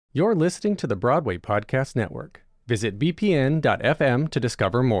You're listening to the Broadway Podcast Network. Visit bpn.fm to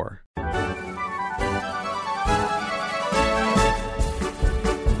discover more.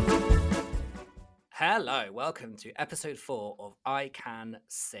 Hello, welcome to episode 4 of I Can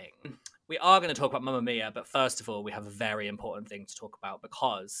Sing. We are going to talk about Mamma Mia, but first of all, we have a very important thing to talk about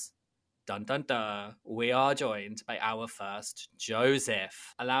because, dun dun dun, we are joined by our first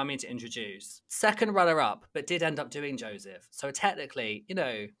Joseph. Allow me to introduce second runner-up, but did end up doing Joseph. So technically,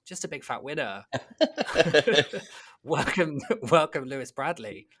 just a big fat winner. Welcome, Lewis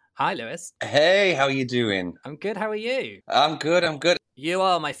Bradley. Hi, Lewis. Hey, how are you doing? I'm good. How are you? I'm good. You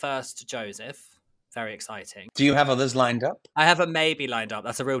are my first Joseph. Very exciting. Do you have others lined up? I have a maybe lined up.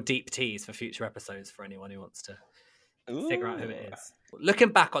 That's a real deep tease for future episodes for anyone who wants to figure out who it is. Looking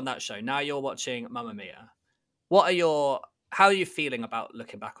back on that show, now you're watching Mamma Mia. How are you feeling about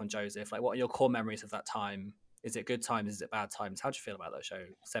looking back on Joseph? Like, what are your core memories of that time? Is it good times? Is it bad times? How do you feel about that show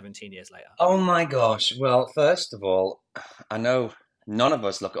 17 years later? Oh my gosh. Well, first of all, I know none of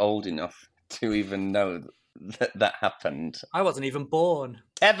us look old enough to even know that happened. I wasn't even born.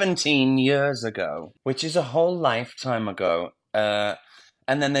 17 years ago, which is a whole lifetime ago.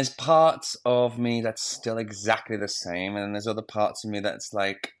 And then there's parts of me that's still exactly the same. And then there's other parts of me that's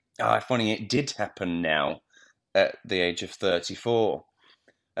like, funny, it did happen now at the age of 34.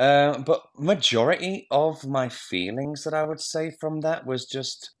 But majority of my feelings that I would say from that was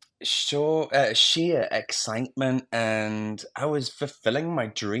just sheer excitement, and I was fulfilling my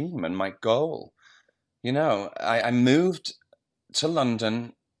dream and my goal. I moved to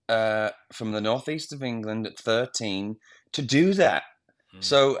London from the northeast of England at 13 to do that.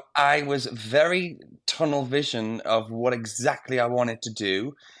 So I was very tunnel vision of what exactly I wanted to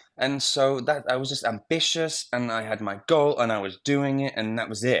do. And so that I was just ambitious, and I had my goal, and I was doing it, and that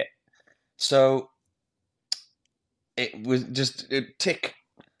was it. So it was just ticked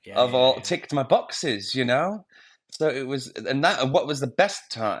my boxes, So it was, and what was the best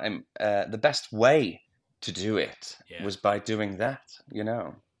time, the best way to do it was by doing that,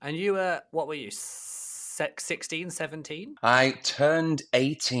 And you were, what were you, 16, 17? I turned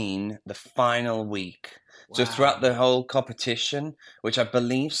 18 the final week. Wow. So throughout the whole competition, which I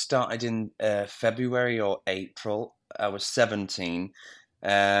believe started in February or April, I was 17.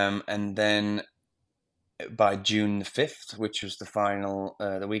 And then by June the 5th, which was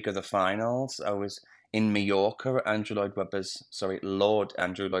the week of the finals, I was in Mallorca at Lord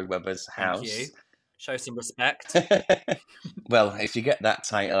Andrew Lloyd Webber's house. Thank you. Show some respect. Well, if you get that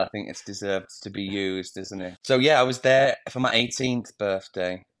title, I think it's deserves to be used, isn't it? So yeah, I was there for my 18th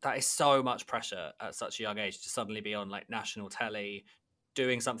birthday. That is so much pressure at such a young age to suddenly be on like national telly,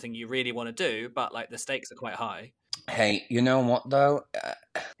 doing something you really want to do, but like the stakes are quite high. Hey, you know what though?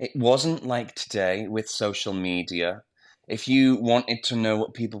 It wasn't like today with social media. If you wanted to know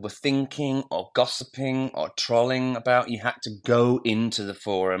what people were thinking or gossiping or trolling about, you had to go into the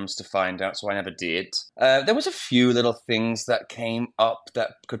forums to find out, so I never did. There was a few little things that came up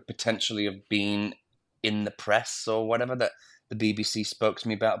that could potentially have been in the press or whatever that the BBC spoke to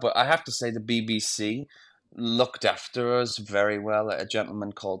me about, but I have to say the BBC looked after us very well. A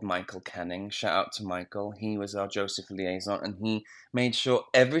gentleman called Michael Canning, shout out to Michael, he was our Joseph liaison, and he made sure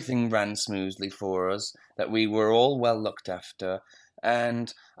everything ran smoothly for us, that we were all well looked after,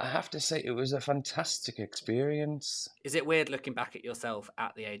 and I have to say it was a fantastic experience. Is it weird looking back at yourself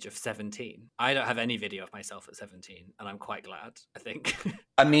at the age of 17? I don't have any video of myself at 17, and I'm quite glad, I think.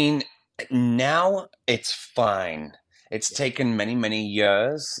 I mean, now it's fine. It's taken many, many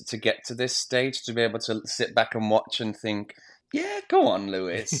years to get to this stage, to be able to sit back and watch and think, yeah, go on,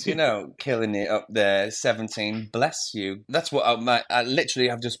 Lewis, killing it up there, 17, bless you. That's what I literally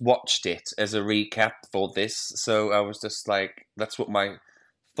have just watched it as a recap for this. So I was just like, that's what my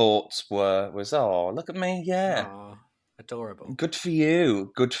thoughts was, oh, look at me, yeah. Aww, adorable. Good for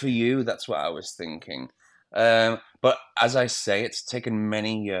you. That's what I was thinking. But as I say, it's taken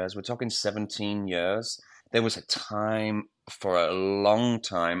many years. We're talking 17 years. There was a time, for a long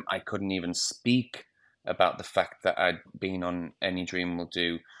time, I couldn't even speak about the fact that I'd been on Any Dream Will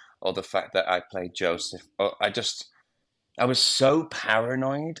Do, or the fact that I played Joseph. I was so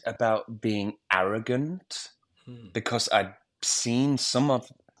paranoid about being arrogant because I'd seen some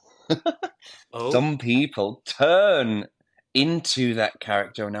people turn into that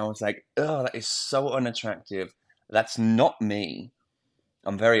character, and I was like, oh, that is so unattractive. That's not me.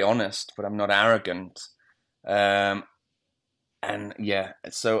 I'm very honest, but I'm not arrogant. And yeah,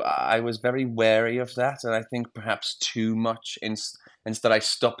 so I was very wary of that, and I think perhaps too much. Instead, I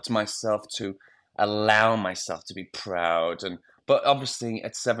stopped myself to allow myself to be proud. But obviously,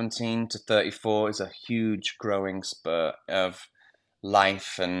 at 17 to 34 is a huge growing spurt of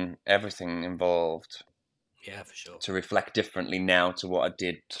life and everything involved Yeah, for sure. to reflect differently now to what I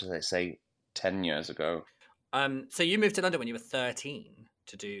did, let's say, 10 years ago. So you moved to London when you were 13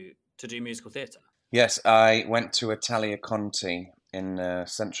 to do musical theatre. Yes, I went to Italia Conti in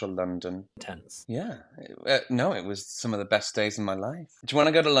central London. Intense. Yeah. No, it was some of the best days in my life. Do you want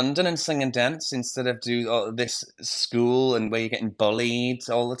to go to London and sing and dance instead of do all this school and where you're getting bullied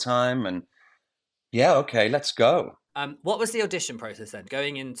all the time? And yeah, okay, let's go. What was the audition process then,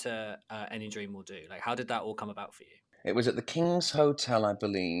 going into Any Dream Will Do? Like, how did that all come about for you? It was at the King's Hotel, I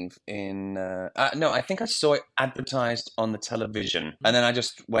believe, no, I think I saw it advertised on the television. And then I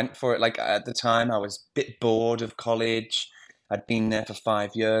just went for it. Like, at the time, I was a bit bored of college. I'd been there for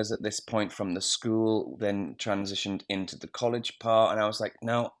 5 years at this point from the school, then transitioned into the college part. And I was like,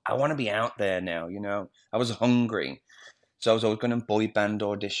 no, I want to be out there now, you know? I was hungry. So I was always going to boy band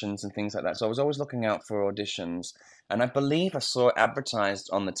auditions and things like that. So I was always looking out for auditions. And I believe I saw it advertised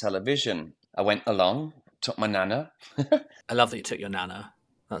on the television. I went along, took my nana. I love that you took your nana.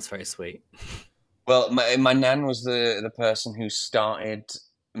 That's very sweet. Well, my nan was the person who started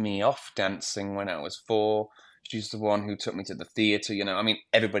me off dancing when I was 4. She's the one who took me to the theatre, you know. I mean,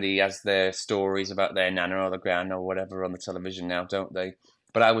 everybody has their stories about their nana or the gran or whatever on the television now, don't they?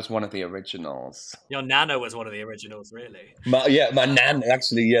 But I was one of the originals. Your nana was one of the originals, really? My nan,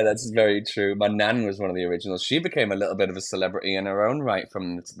 actually, yeah, that's very true. My nan was one of the originals. She became a little bit of a celebrity in her own right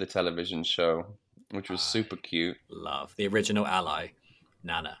from the television show, which was super cute. Love. The original ally,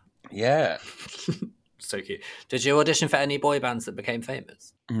 Nana. Yeah. So cute. Did you audition for any boy bands that became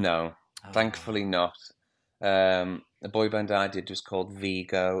famous? No, thankfully not. The boy band I did was called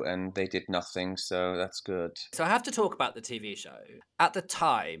Vigo, and they did nothing, so that's good. So I have to talk about the TV show. At the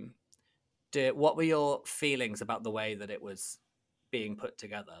time, what were your feelings about the way that it was being put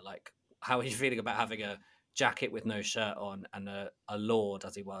together? Like, how were you feeling about having a jacket with no shirt on and a lord,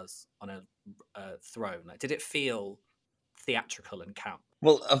 as he was, on a throne? Like, did it feel theatrical and camp?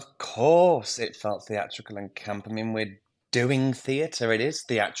 Well, of course it felt theatrical and camp. I mean, we're doing theatre. It is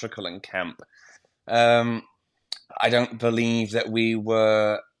theatrical and camp. I don't believe that we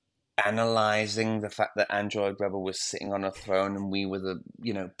were analysing the fact that Android Rebel was sitting on a throne and we were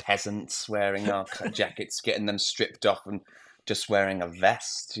the, peasants wearing our jackets, getting them stripped off and just wearing a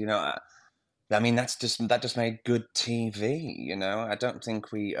vest, I mean, that just made good TV, I don't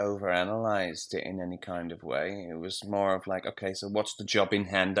think we overanalyzed it in any kind of way. It was more of like, okay, so what's the job in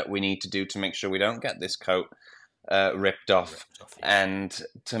hand that we need to do to make sure we don't get this coat ripped off, and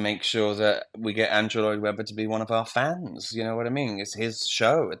to make sure that we get Andrew Lloyd Webber to be one of our fans. You know what I mean? It's his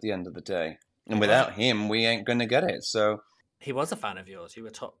show at the end of the day, and without him, we ain't gonna get it. So he was a fan of yours. You were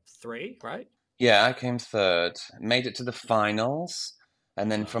top 3, right? Yeah, I came 3rd, made it to the finals,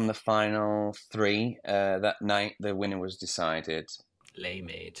 and then from the final 3, that night the winner was decided. Lay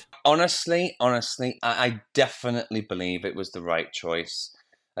made. Honestly, I definitely believe it was the right choice.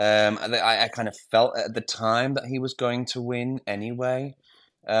 I kind of felt at the time that he was going to win anyway.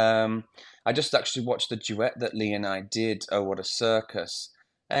 I just actually watched the duet that Lee and I did, Oh What a Circus,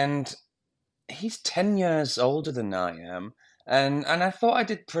 and he's 10 years older than I am, and I thought I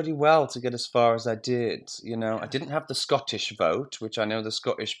did pretty well to get as far as I did. I didn't have the Scottish vote, which I know the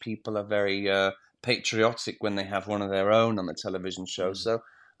Scottish people are very patriotic when they have one of their own on the television show, so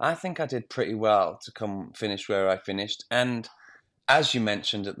I think I did pretty well to finish where I finished, and as you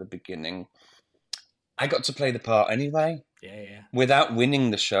mentioned at the beginning, I got to play the part anyway. Yeah. Without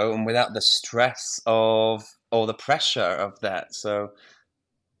winning the show and without the stress of or the pressure of that. So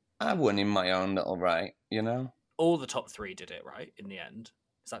I won in my own little right, All the top 3 did it, right, in the end.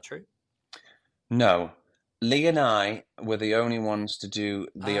 Is that true? No. Lee and I were the only ones to do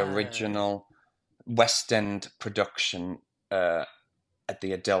the original West End production at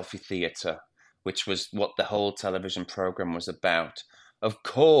the Adelphi Theatre, which was what the whole television program was about. Of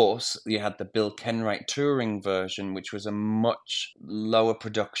course, you had the Bill Kenwright touring version, which was a much lower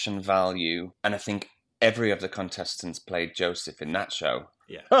production value, and I think every of the contestants played Joseph in that show.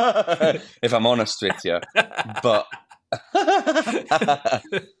 Yeah. If I'm honest with you. But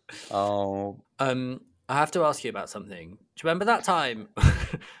oh. I have to ask you about something. Do you remember that time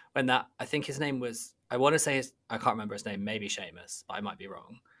when I think his name was, I want to say I can't remember his name, maybe Seamus, but I might be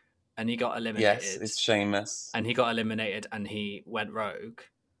wrong. And he got eliminated. Yes, it's Seamus. And he got eliminated and he went rogue.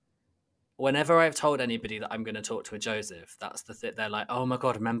 Whenever I've told anybody that I'm going to talk to a Joseph, that's the thing. They're like, oh my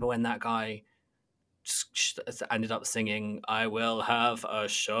God, remember when that guy ended up singing, I will have a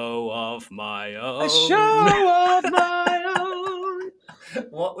show of my own. A show of my own.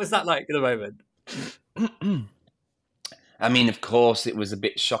 What was that like in the moment? I mean, of course, it was a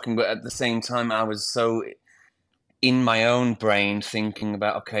bit shocking, but at the same time, I was so in my own brain thinking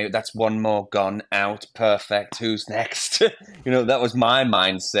about, okay, that's one more gone out, perfect, who's next? That was my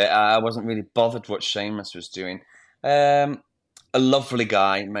mindset. I wasn't really bothered what Seamus was doing. A lovely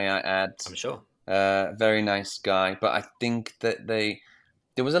guy, may I add. I'm sure. Very nice guy. But I think that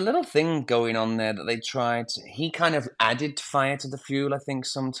there was a little thing going on there that they tried. He kind of added fire to the fuel, I think,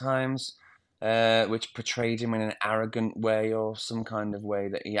 sometimes, which portrayed him in an arrogant way or some kind of way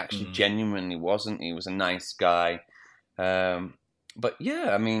that he actually genuinely wasn't. He was a nice guy. But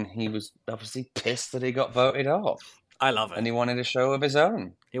yeah, I mean, he was obviously pissed that he got voted off. I love it. And he wanted a show of his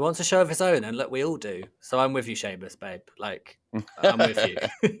own. He wants a show of his own, and look, we all do. So I'm with you, Seamus, babe. Like, I'm with you.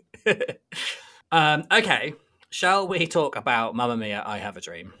 Okay, shall we talk about Mamma Mia, I Have a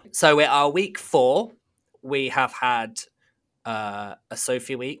Dream? So we're our week 4. We have had a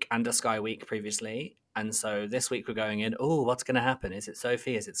Sophie week and a Sky week previously. And so this week we're going in, what's going to happen? Is it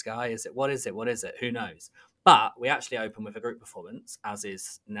Sophie? Is it Sky? What is it? Who knows? But we actually open with a group performance, as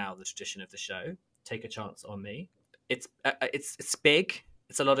is now the tradition of the show. Take a Chance on Me. It's big.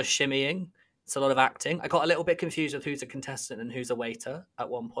 It's a lot of shimmying. It's a lot of acting. I got a little bit confused with who's a contestant and who's a waiter at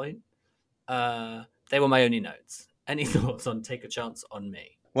one point. They were my only notes. Any thoughts on Take a Chance on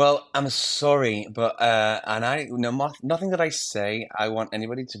Me? Well, I'm sorry, but nothing that I say I want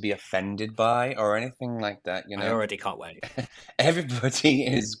anybody to be offended by or anything like that. I already can't wait. Everybody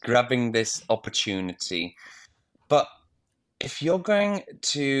is grabbing this opportunity, but if you're going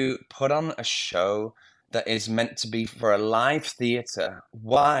to put on a show that is meant to be for a live theatre,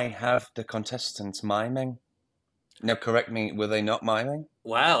 why have the contestants miming? Now, correct me, were they not miming?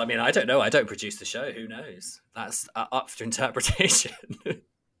 Well, I mean, I don't know. I don't produce the show. Who knows? That's up for interpretation.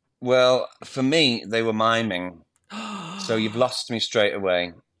 Well, for me, they were miming. So you've lost me straight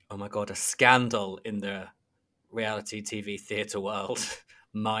away. Oh my God, a scandal in the reality TV theatre world.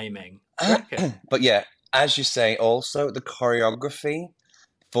 Miming. But yeah, as you say, also the choreography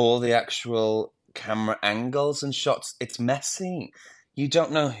for the actual camera angles and shots, it's messy. You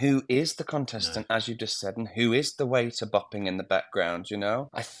don't know who is the contestant, as you just said, and who is the waiter bopping in the background,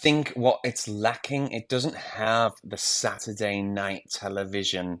 I think what it's lacking, it doesn't have the Saturday night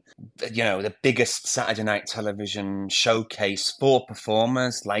television, the biggest Saturday night television showcase for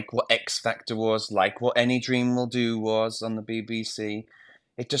performers, like what X Factor was, like what Any Dream Will Do was on the BBC.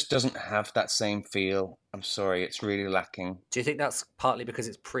 It just doesn't have that same feel. I'm sorry, it's really lacking. Do you think that's partly because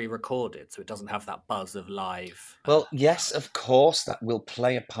it's pre-recorded, so it doesn't have that buzz of live? Well, yes, of course, that will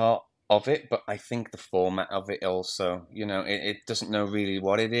play a part of it, but I think the format of it also, it doesn't know really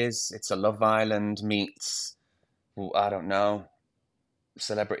what it is. It's a Love Island meets, I don't know,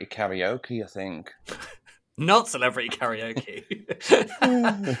 celebrity karaoke, I think. Not celebrity karaoke.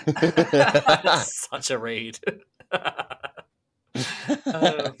 Such a read.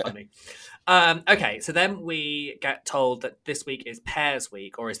 Funny. Okay, so then we get told that this week is Pairs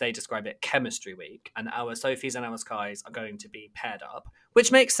Week, or as they describe it, Chemistry Week, and our Sophies and our Skies are going to be paired up,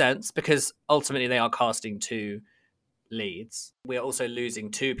 which makes sense because ultimately they are casting 2 leads. We are also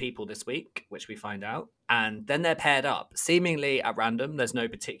losing 2 people this week, which we find out, and then they're paired up, seemingly at random. There's no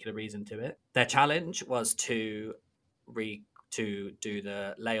particular reason to it. Their challenge was to do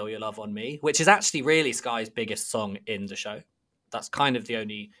the Lay All Your Love on Me, which is actually really Sky's biggest song in the show. That's kind of the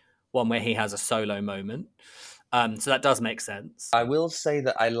only one where he has a solo moment. So that does make sense. I will say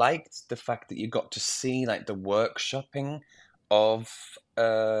that I liked the fact that you got to see like the workshopping of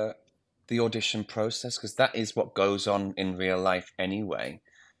the audition process, because that is what goes on in real life anyway.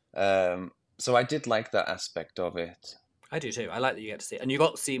 So I did like that aspect of it. I do too. I like that you get to see it. And you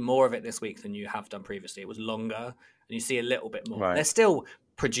got to see more of it this week than you have done previously. It was longer and you see a little bit more. Right. They're still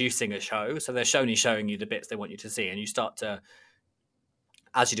producing a show, so they're only showing you the bits they want you to see, and you start to,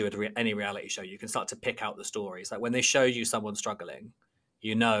 as you do with any reality show, you can start to pick out the stories. Like when they show you someone struggling,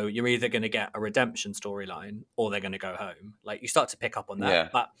 you're either going to get a redemption storyline or they're going to go home. Like you start to pick up on that. Yeah.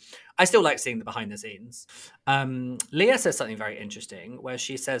 But I still like seeing the behind the scenes. Leah says something very interesting where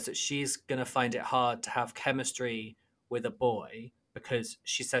she says that she's going to find it hard to have chemistry with a boy because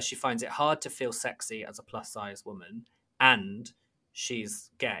she says she finds it hard to feel sexy as a plus size woman, and she's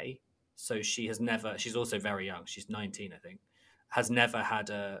gay. So she's also very young. She's 19, I think. Has never had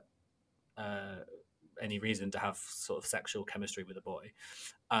any reason to have sort of sexual chemistry with a boy.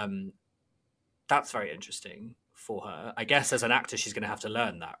 That's very interesting for her. I guess as an actor, she's going to have to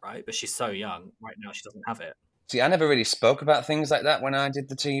learn that, right? But she's so young. Right now, she doesn't have it. See, I never really spoke about things like that when I did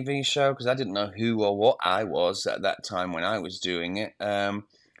the TV show because I didn't know who or what I was at that time when I was doing it.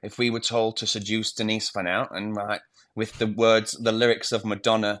 If we were told to seduce Denise Van Outen with the lyrics of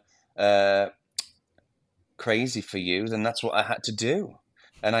Madonna, Crazy for You, then that's what I had to do.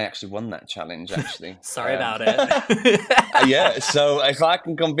 And I actually won that challenge, actually. Sorry about it. Yeah, so if I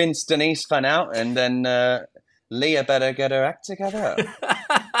can convince Denise Van Outen, then Leah better get her act together.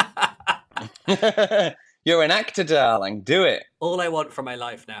 You're an actor, darling. Do it. All I want from my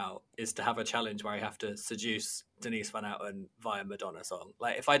life now is to have a challenge where I have to seduce Denise Van Outen via Madonna song.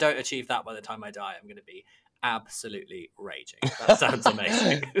 Like, if I don't achieve that by the time I die, I'm going to be absolutely raging. That sounds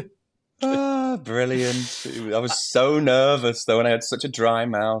amazing. Brilliant. I was so nervous, though, and I had such a dry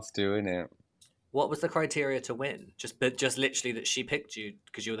mouth doing it. What was the criteria to win? Just literally that she picked you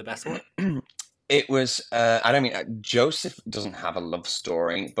because you were the best one? It was, Joseph doesn't have a love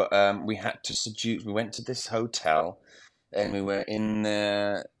story, but we had to seduce. We went to this hotel and we were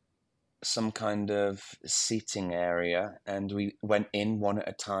in some kind of seating area, and we went in one at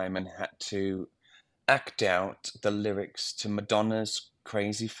a time and had to act out the lyrics to Madonna's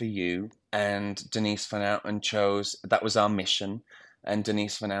Crazy for You. And Denise Van Outen chose, that was our mission, and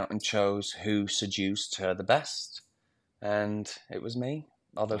Denise Van Outen chose who seduced her the best. And it was me.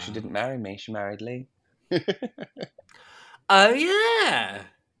 Although she didn't marry me, she married Lee. Oh, yeah.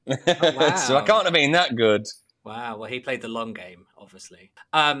 Oh, wow. So I can't have been that good. Wow. Well, he played the long game, obviously.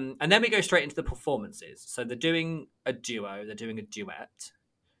 And then we go straight into the performances. So they're doing a duo. They're doing a duet.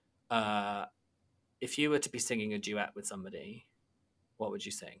 If you were to be singing a duet with somebody, what would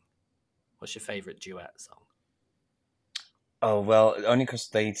you sing? What's your favourite duet song? Oh, well, only because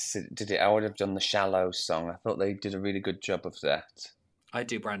they did it, I would have done the Shallow song. I thought they did a really good job of that. I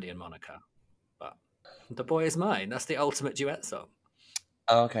do Brandy and Monica, but The Boy Is Mine. That's the ultimate duet song.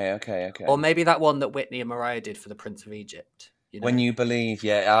 Okay. Or maybe that one that Whitney and Mariah did for the Prince of Egypt. You know? When You Believe,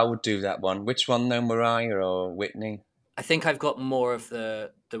 yeah, I would do that one. Which one though, Mariah or Whitney? I think I've got more of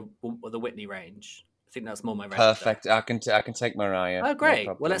the Whitney range. I think that's more my range. Perfect. I can take Mariah. Oh, great.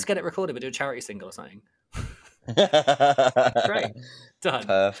 No, well, let's get it recorded. We'll do a charity single or something. Great. Done.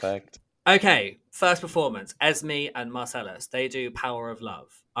 Perfect. Okay, first performance. Esme and Marcellus. They do Power of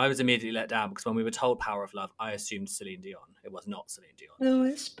Love. I was immediately let down because when we were told Power of Love, I assumed Celine Dion. It was not Celine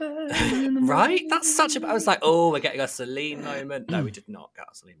Dion. Right? That's such a... I was like, oh, we're getting a Celine moment. No, we did not get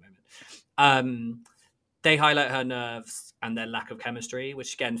a Celine moment. They highlight her nerves and their lack of chemistry,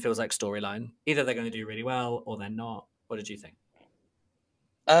 which again feels like storyline. Either they're going to do really well or they're not. What did you think?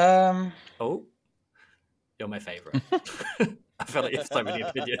 Oh, you're my favourite. I feel like you have so many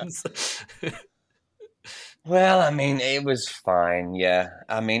opinions. Well, I mean, it was fine, yeah.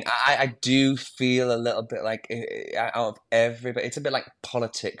 I mean, I do feel a little bit like out of everybody, it's a bit like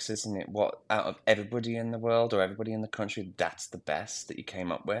politics, isn't it? What, out of everybody in the world or everybody in the country, that's the best that you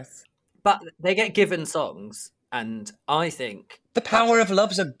came up with? But they get given songs, and I think... The Power of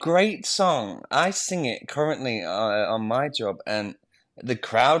Love's a great song. I sing it currently on my job, and the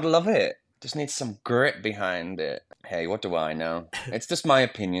crowd love it. Just needs some grit behind it. Hey, what do I know? It's just my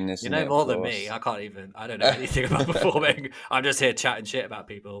opinion, isn't it? You know more than me. I don't know anything about performing. I'm just here chatting shit about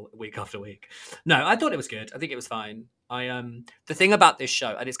people week after week. No, I thought it was good. I think it was fine. The thing about this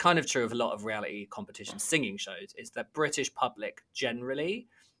show, and it's kind of true of a lot of reality competition singing shows, is that British public generally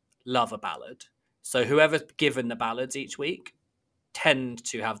love a ballad. So whoever's given the ballads each week tend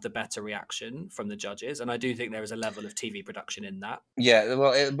to have the better reaction from the judges, and I do think there is a level of TV production in that. Yeah,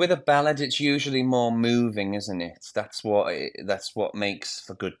 well, with a ballad, it's usually more moving, isn't it? That's what makes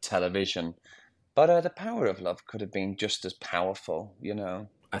for good television. But the Power of Love could have been just as powerful, you know.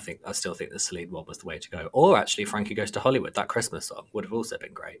 I still think the Celine one was the way to go. Or actually, Frankie Goes to Hollywood, that Christmas song, would have also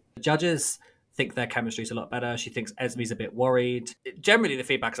been great. The judges think their chemistry's a lot better. She thinks Esme's a bit worried. Generally, the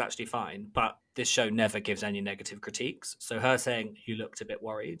feedback is actually fine, but this show never gives any negative critiques. So her saying you looked a bit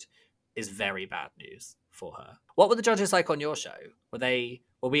worried is very bad news for her. What were the judges like on your show?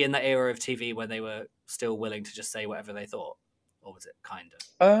 Were we in that era of TV where they were still willing to just say whatever they thought? Or was it kind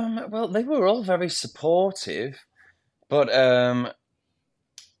of? Well, they were all very supportive, but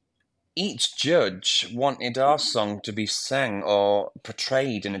each judge wanted our song to be sang or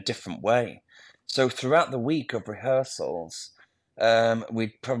portrayed in a different way. So throughout the week of rehearsals,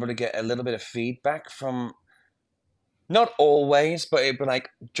 we'd probably get a little bit of feedback from, not always, but it'd be like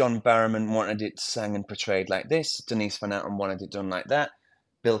John Barrowman wanted it sang and portrayed like this, Denise Van Outen wanted it done like that,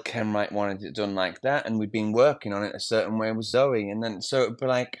 Bill Kenwright wanted it done like that, and we'd been working on it a certain way with Zoe. And then so it'd be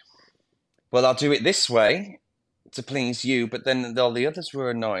like, well, I'll do it this way to please you, but then all the others were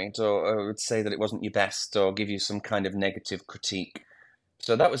annoyed or would say that it wasn't your best or give you some kind of negative critique.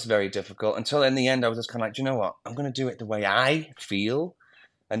 So that was very difficult until in the end I was just kind of like, do you know what? I'm going to do it the way I feel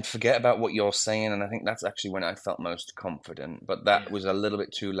and forget about what you're saying. And I think that's actually when I felt most confident. But that was a little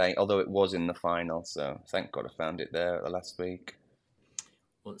bit too late, although it was in the final. So thank God I found it there the last week.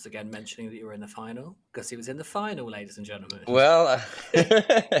 once again mentioning that you were in the final, because he was in the final, ladies and gentlemen. Well,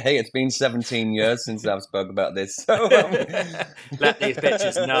 hey, it's been 17 years since I've spoke about this, so let these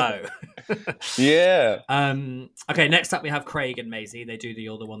bitches know. Yeah. Okay, next up we have Craig and Maisie. They do the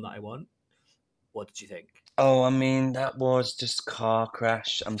You're the One That I Want. What did you think? Oh, I mean, that was just car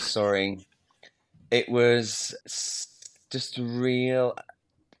crash. I'm sorry. It was just a real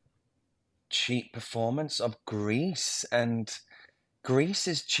cheap performance of Grease, and Grease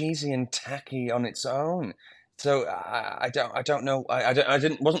is cheesy and tacky on its own. So I don't know. I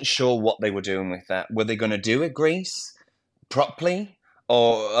wasn't sure what they were doing with that. Were they going to do it Grease properly,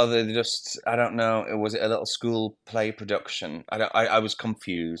 or are they just? I don't know. Was it a little school play production? I was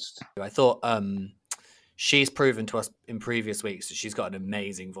confused. I thought she's proven to us in previous weeks that she's got an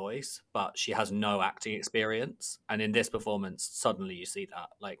amazing voice, but she has no acting experience. And in this performance, suddenly you see that.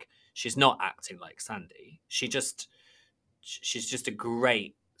 Like, she's not acting like Sandy. She's just a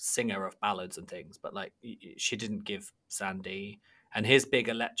great singer of ballads and things, but like she didn't give Sandy. And his big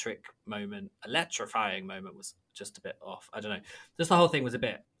electrifying moment was just a bit off. I don't know. Just the whole thing was a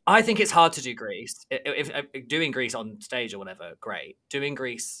bit. I think it's hard to do Grease. If doing Grease on stage or whatever, great. Doing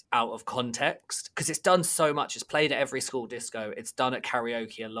Grease out of context, because it's done so much. It's played at every school disco. It's done at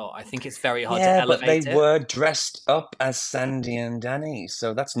karaoke a lot. I think it's very hard to elevate it. Yeah, but they were dressed up as Sandy and Danny,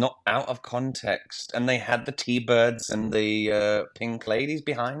 so that's not out of context. And they had the T-Birds and the Pink Ladies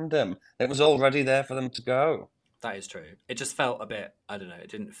behind them. It was already there for them to go. That is true. It just felt a bit, I don't know, it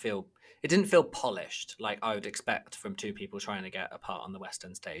didn't feel polished like I would expect from two people trying to get a part on the West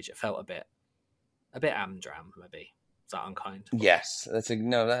End stage. It felt a bit amdram, maybe. Is that unkind? Yes, that's a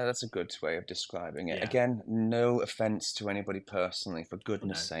good way of describing it. Yeah. Again, no offense to anybody personally, for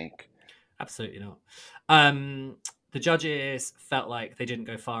goodness sake. Absolutely not. The judges felt like they didn't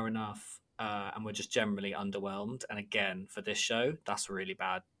go far enough and were just generally underwhelmed. And again, for this show, that's really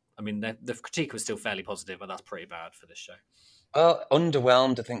bad. I mean, the critique was still fairly positive, but that's pretty bad for this show. Well,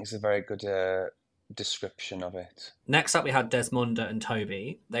 underwhelmed, I think, is a very good description of it. Next up, we had Desmonda and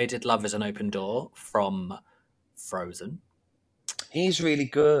Toby. They did Love is an Open Door from Frozen. He's really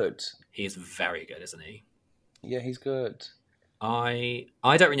good. He's very good, isn't he? Yeah, he's good. I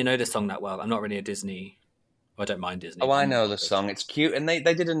don't really know this song that well. I'm not really a Disney. I don't mind Disney. Oh, I know the song. It's cute, and they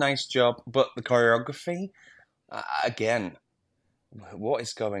did a nice job. But the choreography, again, what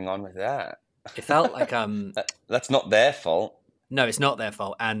is going on with that? It felt like that's not their fault. No, it's not their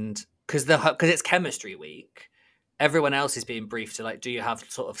fault, and because it's chemistry week, everyone else is being briefed to like, do you have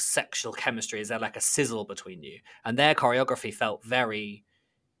sort of sexual chemistry? Is there like a sizzle between you? And their choreography felt very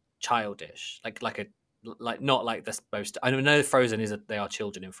childish, like not like they're supposed to. I know Frozen they are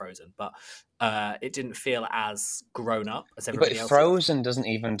children in Frozen, but it didn't feel as grown up as everybody else. But Frozen doesn't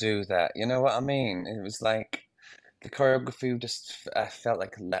even do that. You know what I mean? It was like the choreography I felt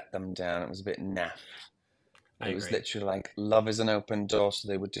like let them down. It was a bit naff. It was literally like, love is an open door, so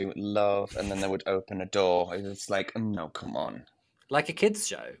they would do love, and then they would open a door. It's like, no, come on. Like a kids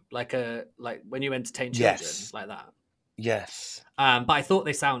show, like when you entertain children, like that. Yes. But I thought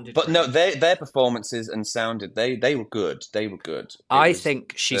they sounded. But great. No, their performances and sounded they were good. They were good. I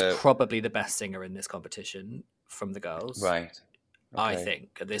think she's probably the best singer in this competition from the girls. Right. Okay. I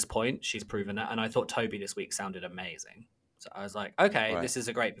think at this point she's proven that, and I thought Toby this week sounded amazing. So I was like, okay, This is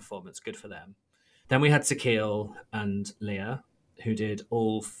a great performance. Good for them. Then we had Sakil and Leah, who did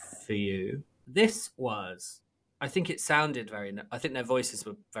All For You. This was, I think it sounded I think their voices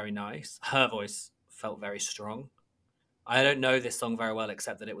were very nice. Her voice felt very strong. I don't know this song very well,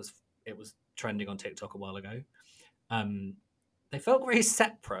 except that it was trending on TikTok a while ago. They felt very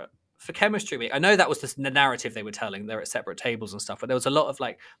separate for chemistry week. I know that was the narrative they were telling. They're at separate tables and stuff, but there was a lot of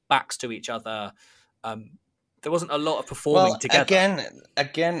like backs to each other. There wasn't a lot of performing together.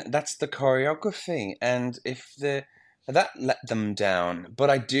 Again, that's the choreography, and if that let them down. But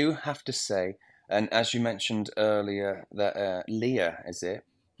I do have to say, and as you mentioned earlier, that Leah, is it?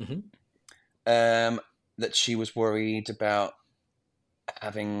 Mm-hmm. That she was worried about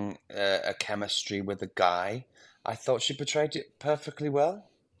having a chemistry with a guy. I thought she portrayed it perfectly well.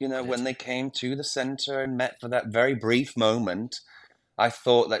 You know, when they came to the center and met for that very brief moment, I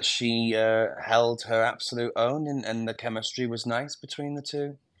thought that she held her absolute own, and the chemistry was nice between the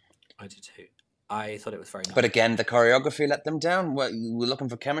two. I did too. I thought it was very nice. But again, the choreography let them down. Well, we were looking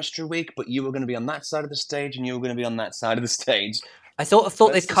for chemistry week, but you were going to be on that side of the stage, and you were going to be on that side of the stage. I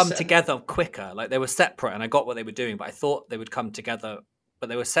thought they'd come together quicker. Like, they were separate, and I got what they were doing, but I thought they would come together. But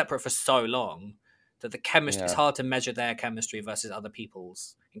they were separate for so long that the chemistry, it's hard to measure their chemistry versus other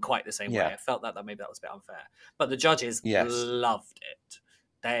people's in quite the same way. I felt that maybe that was a bit unfair. But the judges loved it.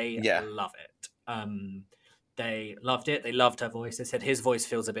 They love it. They loved it. They loved her voice. They said his voice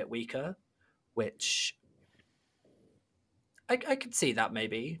feels a bit weaker, which I could see that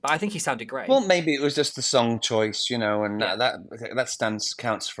maybe, but I think he sounded great. Well, maybe it was just the song choice, you know, and Yeah. that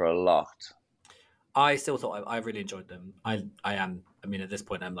counts for a lot. I still thought I really enjoyed them. I mean, at this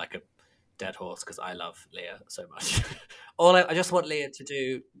point, I'm like a dead horse because I love Leah so much. I just want Leah to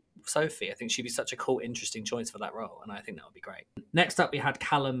do Sophie. I think she'd be such a cool, interesting choice for that role, and I think that would be great. Next up, we had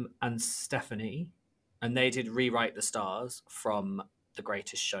Callum and Stephanie, and they did Rewrite the Stars from The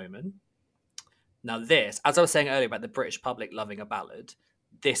Greatest Showman. Now this, as I was saying earlier about the British public loving a ballad,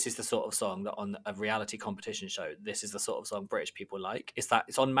 this is the sort of song that on a reality competition show, this is the sort of song British people like.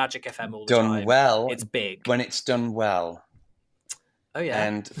 It's on Magic FM all the time. Done well. It's big. When it's done well. Oh, yeah.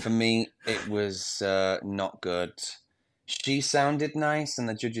 And for me, it was not good. She sounded nice, and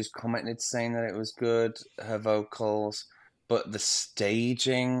the judges commented saying that it was good, her vocals, but the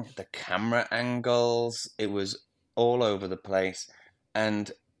staging, the camera angles, it was all over the place,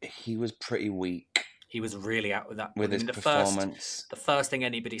 and he was pretty weak. He was really out with that. With his performance. The first thing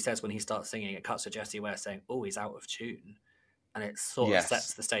anybody says when he starts singing, it cuts to Jessie Ware saying, "Oh, he's out of tune." And it sort of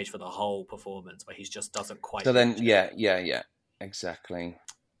sets the stage for the whole performance where he just doesn't quite... So then, yeah, exactly.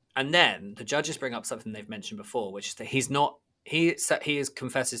 And then the judges bring up something they've mentioned before, which is that he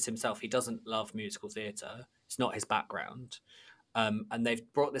confesses himself he doesn't love musical theatre. It's not his background. And they've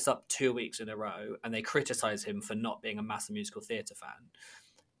brought this up 2 weeks in a row, and they criticise him for not being a massive musical theatre fan.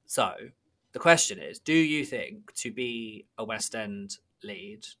 So the question is, do you think to be a West End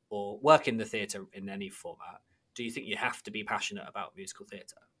lead or work in the theatre in any format, do you think you have to be passionate about musical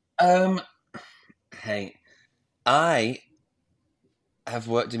theatre? Hey, I have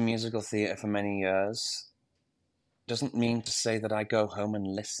worked in musical theatre for many years. Doesn't mean to say that I go home and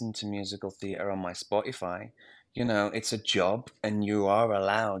listen to musical theatre on my Spotify. You know, it's a job, and you are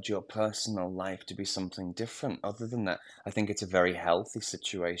allowed your personal life to be something different. Other than that, I think it's a very healthy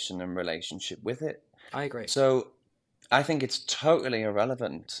situation and relationship with it. I agree. So I think it's totally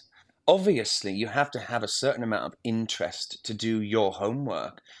irrelevant. Obviously, you have to have a certain amount of interest to do your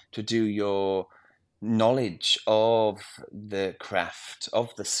homework, to do your knowledge of the craft,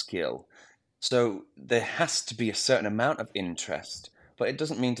 of the skill. So there has to be a certain amount of interest, but it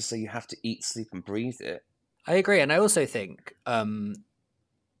doesn't mean to say you have to eat, sleep, and breathe it. I agree. And I also think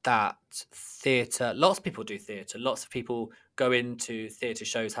that theatre, lots of people do theatre. Lots of people go into theatre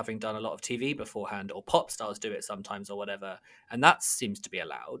shows having done a lot of TV beforehand, or pop stars do it sometimes or whatever. And that seems to be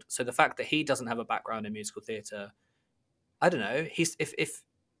allowed. So the fact that he doesn't have a background in musical theatre, I don't know. He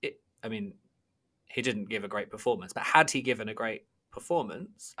didn't give a great performance, but had he given a great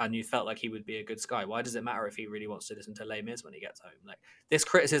performance and you felt like he would be a good Sky, why does it matter if he really wants to listen to Les Mis when he gets home? Like, this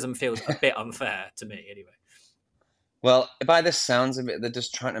criticism feels a bit unfair to me anyway. Well, by the sounds of it, they're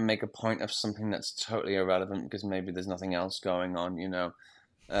just trying to make a point of something that's totally irrelevant because maybe there's nothing else going on, you know.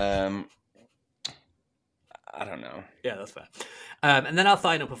 I don't know. Yeah, that's fair. And then our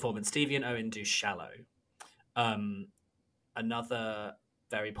final performance, Stevie and Owen do Shallow. Another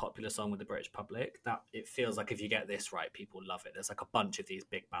very popular song with the British public. That it feels like if you get this right, people love it. There's like a bunch of these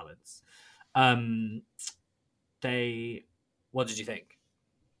big ballads. What did you think?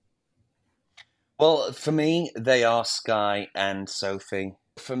 Well, for me, they are Sky and Sophie.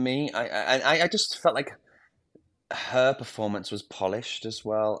 For me, I just felt like her performance was polished as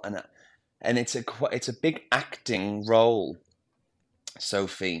well, and it's a big acting role,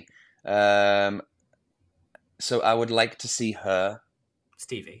 Sophie. So I would like to see her.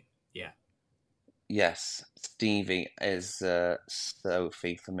 Stevie, yeah. Yes, Stevie is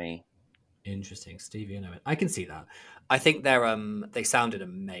Sophie for me. Interesting, Stevie and Owen. I can see that. I think they sounded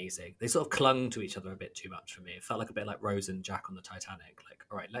amazing. They sort of clung to each other a bit too much for me. It felt like a bit like Rose and Jack on the Titanic. Like,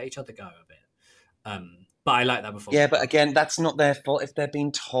 all right, let each other go a bit. But I like that before. Yeah, but again, that's not their fault if they're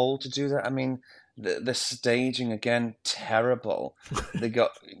being told to do that. I mean, the staging again, terrible. They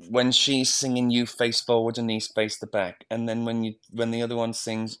got when she's singing, you face forward and knees face the back, and then when the other one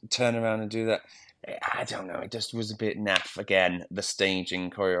sings, turn around and do that. I don't know. It just was a bit naff again. The staging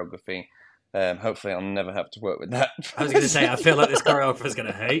choreography. Hopefully, I'll never have to work with that. I was going to say, I feel like this choreographer's going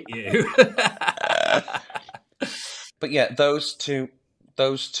to hate you. But yeah, those two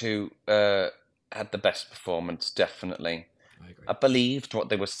had the best performance, definitely. I agree. I believed what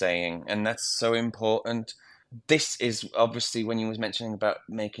they were saying, and that's so important. This is obviously when you was mentioning about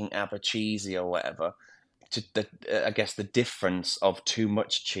making ABBA cheesy or whatever. I guess the difference of too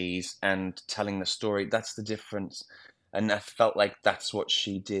much cheese and telling the story, that's the difference. And I felt like that's what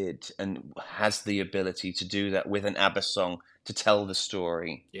she did and has the ability to do that with an ABBA song to tell the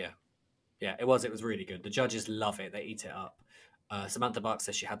story. Yeah, it was really good. The judges love it. They eat it up. Samantha Barks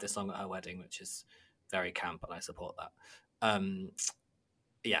says she had this song at her wedding, which is very camp, and I support that.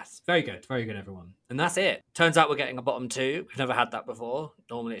 Yes, very good, everyone. And that's it. Turns out we're getting a bottom 2. We've never had that before.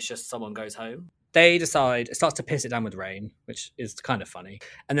 Normally it's just someone goes home. They decide, it starts to piss it down with rain, which is kind of funny.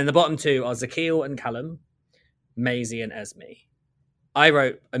 And then the bottom 2 are Zakil and Callum, Maisie and Esme.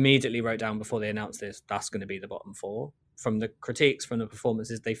 I immediately wrote down before they announced this, that's going to be the bottom 4. From the critiques, from the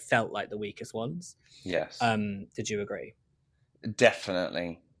performances, they felt like the weakest ones. Yes. Did you agree?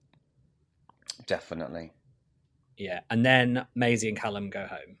 Definitely. Yeah. And then Maisie and Callum go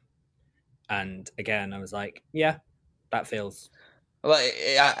home. And again, I was like, yeah, that feels... Well,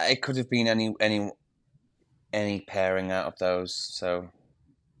 it could have been any pairing out of those, so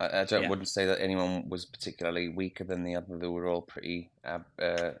I wouldn't say that anyone was particularly weaker than the other. They were all pretty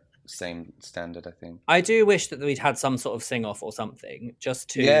same standard, I think. I do wish that we'd had some sort of sing-off or something, just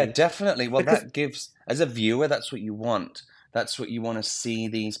to... Yeah, definitely. Well, that gives, as a viewer, that's what you want. That's what you want to see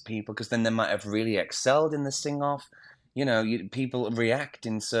these people, because then they might have really excelled in the sing-off. You know, people react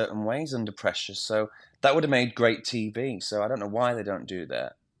in certain ways under pressure, so that would have made great TV. So I don't know why they don't do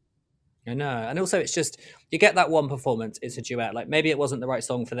that. I know. And also it's just, you get that one performance, it's a duet. Like, maybe it wasn't the right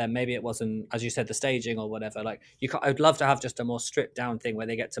song for them. Maybe it wasn't, as you said, the staging or whatever. Like, I'd love to have just a more stripped down thing where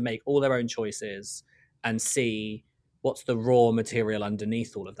they get to make all their own choices and see what's the raw material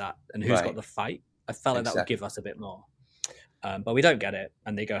underneath all of that and who's got the fight. I felt like that would give us a bit more. But we don't get it,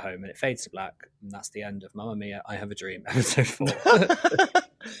 and they go home, and it fades to black, and that's the end of Mamma Mia, I Have a Dream, episode 4.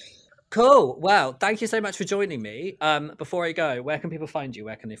 Cool. Well, thank you so much for joining me. Before I go, where can people find you?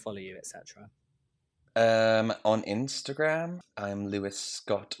 Where can they follow you, etc.? On Instagram, I'm Lewis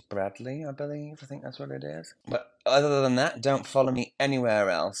Scott Bradley, I believe. I think that's what it is. But other than that, don't follow me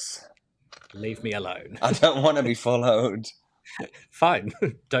anywhere else. Leave me alone. I don't want to be followed. Fine.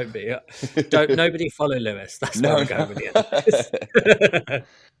 Don't be. Nobody follow Lewis. That's where we're going with the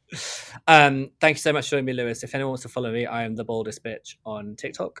end. Thank you so much for joining me, Lewis. If anyone wants to follow me, I am the baldest bitch on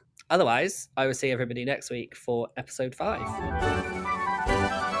TikTok. Otherwise, I will see everybody next week for episode 5.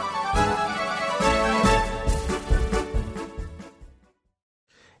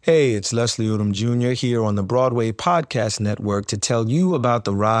 Hey, it's Leslie Odom Jr. here on the Broadway Podcast Network to tell you about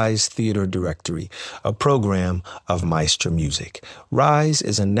the Rise Theater Directory, a program of Maestro Music. Rise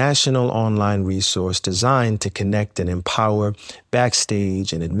is a national online resource designed to connect and empower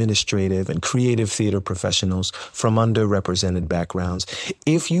backstage and administrative and creative theater professionals from underrepresented backgrounds.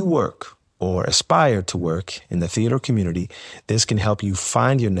 If you work or aspire to work in the theater community, this can help you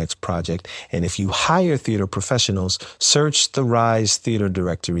find your next project. And if you hire theater professionals, search the Rise Theater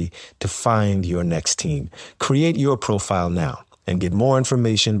Directory to find your next team. Create your profile now and get more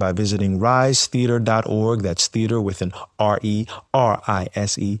information by visiting risetheater.org. That's theater with an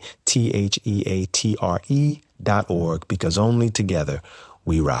RERISETHEATRE.org, because only together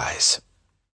we rise.